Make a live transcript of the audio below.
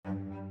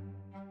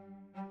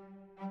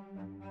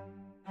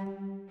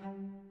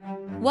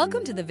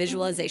Welcome to the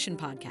Visualization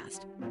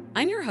Podcast.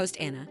 I'm your host,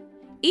 Anna.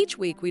 Each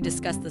week, we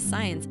discuss the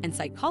science and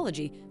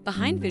psychology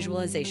behind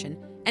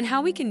visualization and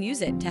how we can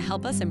use it to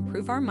help us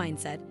improve our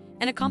mindset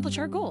and accomplish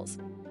our goals.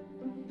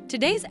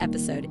 Today's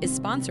episode is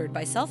sponsored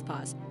by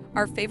Self-Pause,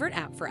 our favorite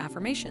app for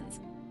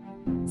affirmations.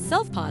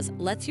 Self-Pause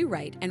lets you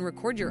write and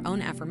record your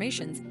own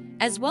affirmations,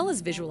 as well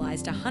as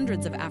visualize to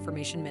hundreds of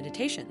affirmation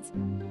meditations.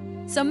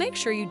 So make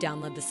sure you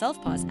download the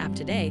Self-Pause app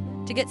today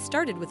to get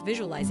started with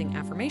visualizing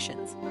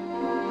affirmations.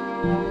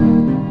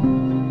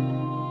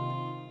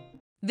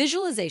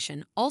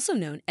 Visualization, also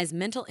known as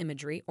mental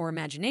imagery or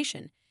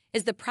imagination,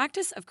 is the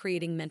practice of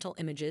creating mental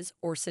images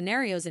or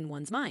scenarios in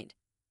one's mind.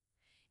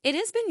 It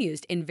has been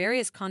used in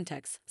various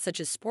contexts such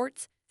as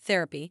sports,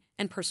 therapy,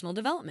 and personal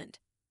development.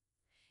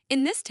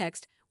 In this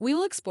text, we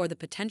will explore the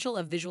potential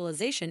of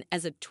visualization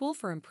as a tool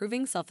for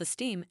improving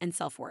self-esteem and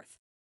self-worth.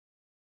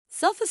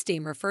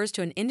 Self-esteem refers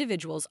to an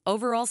individual's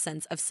overall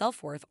sense of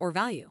self-worth or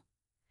value.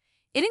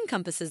 It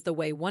encompasses the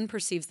way one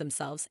perceives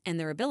themselves and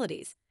their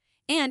abilities,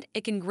 and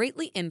it can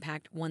greatly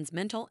impact one's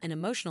mental and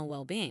emotional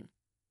well-being.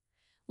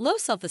 Low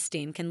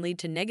self-esteem can lead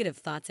to negative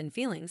thoughts and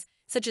feelings,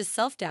 such as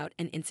self-doubt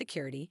and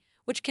insecurity,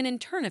 which can in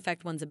turn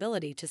affect one's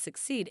ability to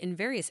succeed in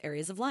various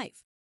areas of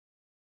life.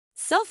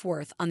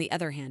 Self-worth, on the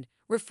other hand,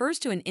 refers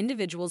to an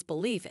individual's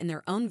belief in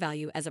their own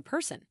value as a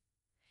person.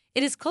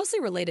 It is closely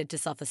related to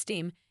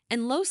self-esteem,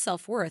 and low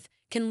self-worth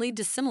can lead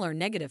to similar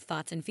negative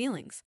thoughts and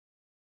feelings.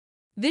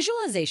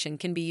 Visualization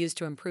can be used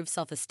to improve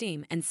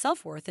self-esteem and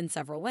self-worth in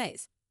several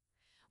ways.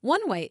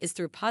 One way is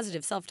through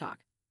positive self-talk.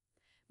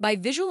 By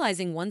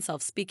visualizing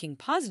oneself speaking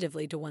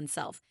positively to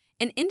oneself,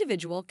 an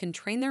individual can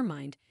train their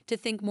mind to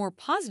think more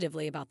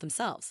positively about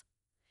themselves.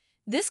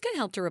 This can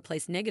help to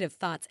replace negative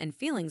thoughts and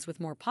feelings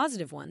with more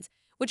positive ones,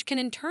 which can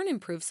in turn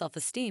improve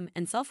self-esteem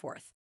and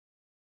self-worth.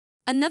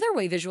 Another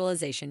way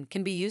visualization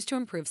can be used to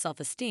improve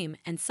self-esteem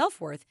and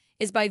self-worth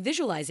is by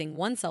visualizing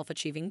oneself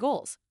achieving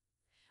goals.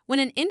 When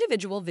an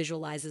individual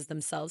visualizes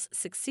themselves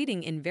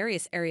succeeding in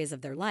various areas of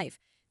their life,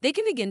 they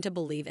can begin to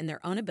believe in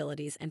their own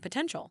abilities and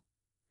potential.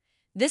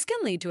 This can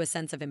lead to a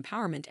sense of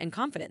empowerment and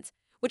confidence,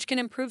 which can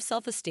improve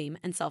self-esteem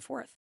and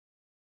self-worth.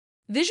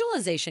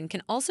 Visualization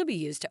can also be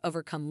used to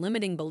overcome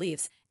limiting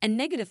beliefs and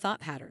negative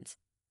thought patterns.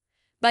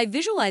 By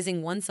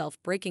visualizing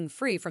oneself breaking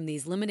free from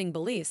these limiting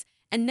beliefs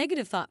and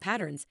negative thought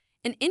patterns,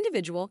 an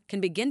individual can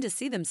begin to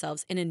see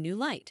themselves in a new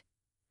light.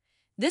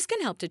 This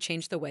can help to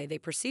change the way they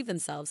perceive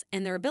themselves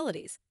and their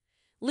abilities,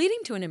 leading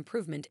to an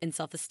improvement in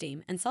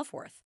self-esteem and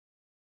self-worth.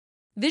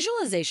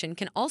 Visualization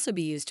can also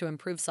be used to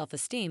improve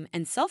self-esteem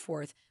and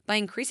self-worth by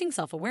increasing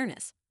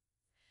self-awareness.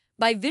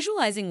 By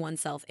visualizing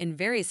oneself in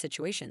various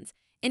situations,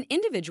 an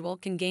individual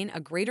can gain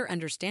a greater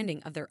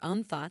understanding of their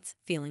own thoughts,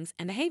 feelings,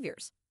 and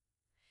behaviors.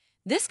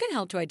 This can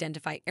help to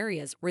identify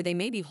areas where they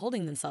may be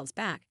holding themselves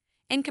back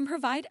and can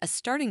provide a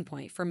starting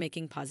point for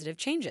making positive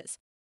changes.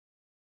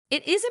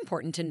 It is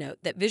important to note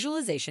that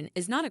visualization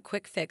is not a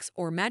quick fix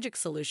or magic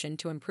solution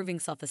to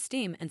improving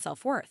self-esteem and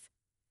self-worth.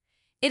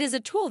 It is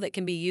a tool that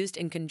can be used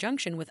in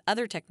conjunction with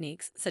other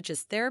techniques such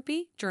as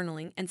therapy,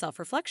 journaling, and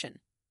self-reflection.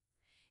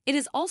 It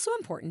is also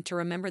important to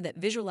remember that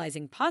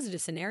visualizing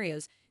positive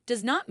scenarios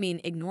does not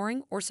mean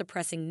ignoring or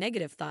suppressing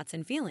negative thoughts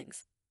and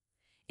feelings.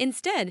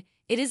 Instead,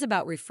 it is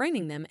about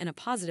reframing them in a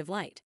positive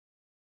light.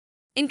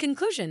 In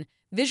conclusion,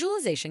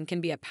 visualization can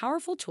be a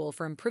powerful tool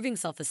for improving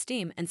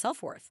self-esteem and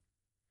self-worth.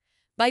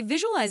 By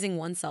visualizing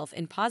oneself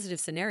in positive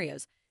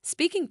scenarios,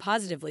 speaking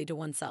positively to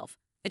oneself,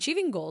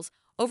 achieving goals,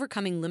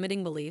 overcoming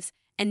limiting beliefs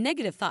and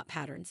negative thought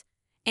patterns,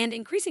 and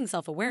increasing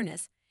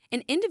self-awareness,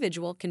 an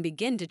individual can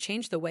begin to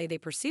change the way they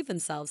perceive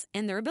themselves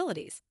and their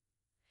abilities.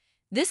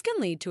 This can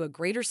lead to a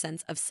greater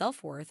sense of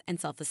self-worth and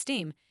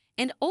self-esteem,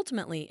 and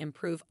ultimately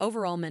improve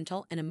overall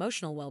mental and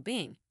emotional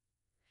well-being.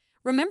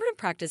 Remember to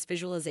practice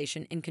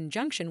visualization in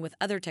conjunction with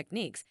other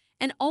techniques,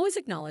 and always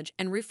acknowledge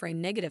and reframe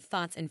negative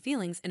thoughts and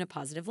feelings in a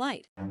positive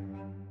light.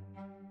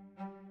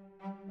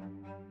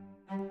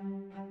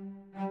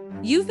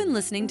 You've been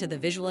listening to the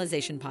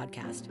Visualization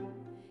Podcast.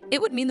 It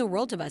would mean the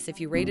world to us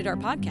if you rated our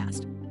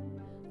podcast.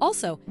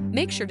 Also,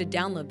 make sure to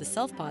download the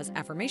Self-Pause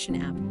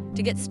Affirmation app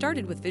to get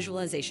started with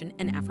visualization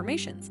and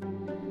affirmations.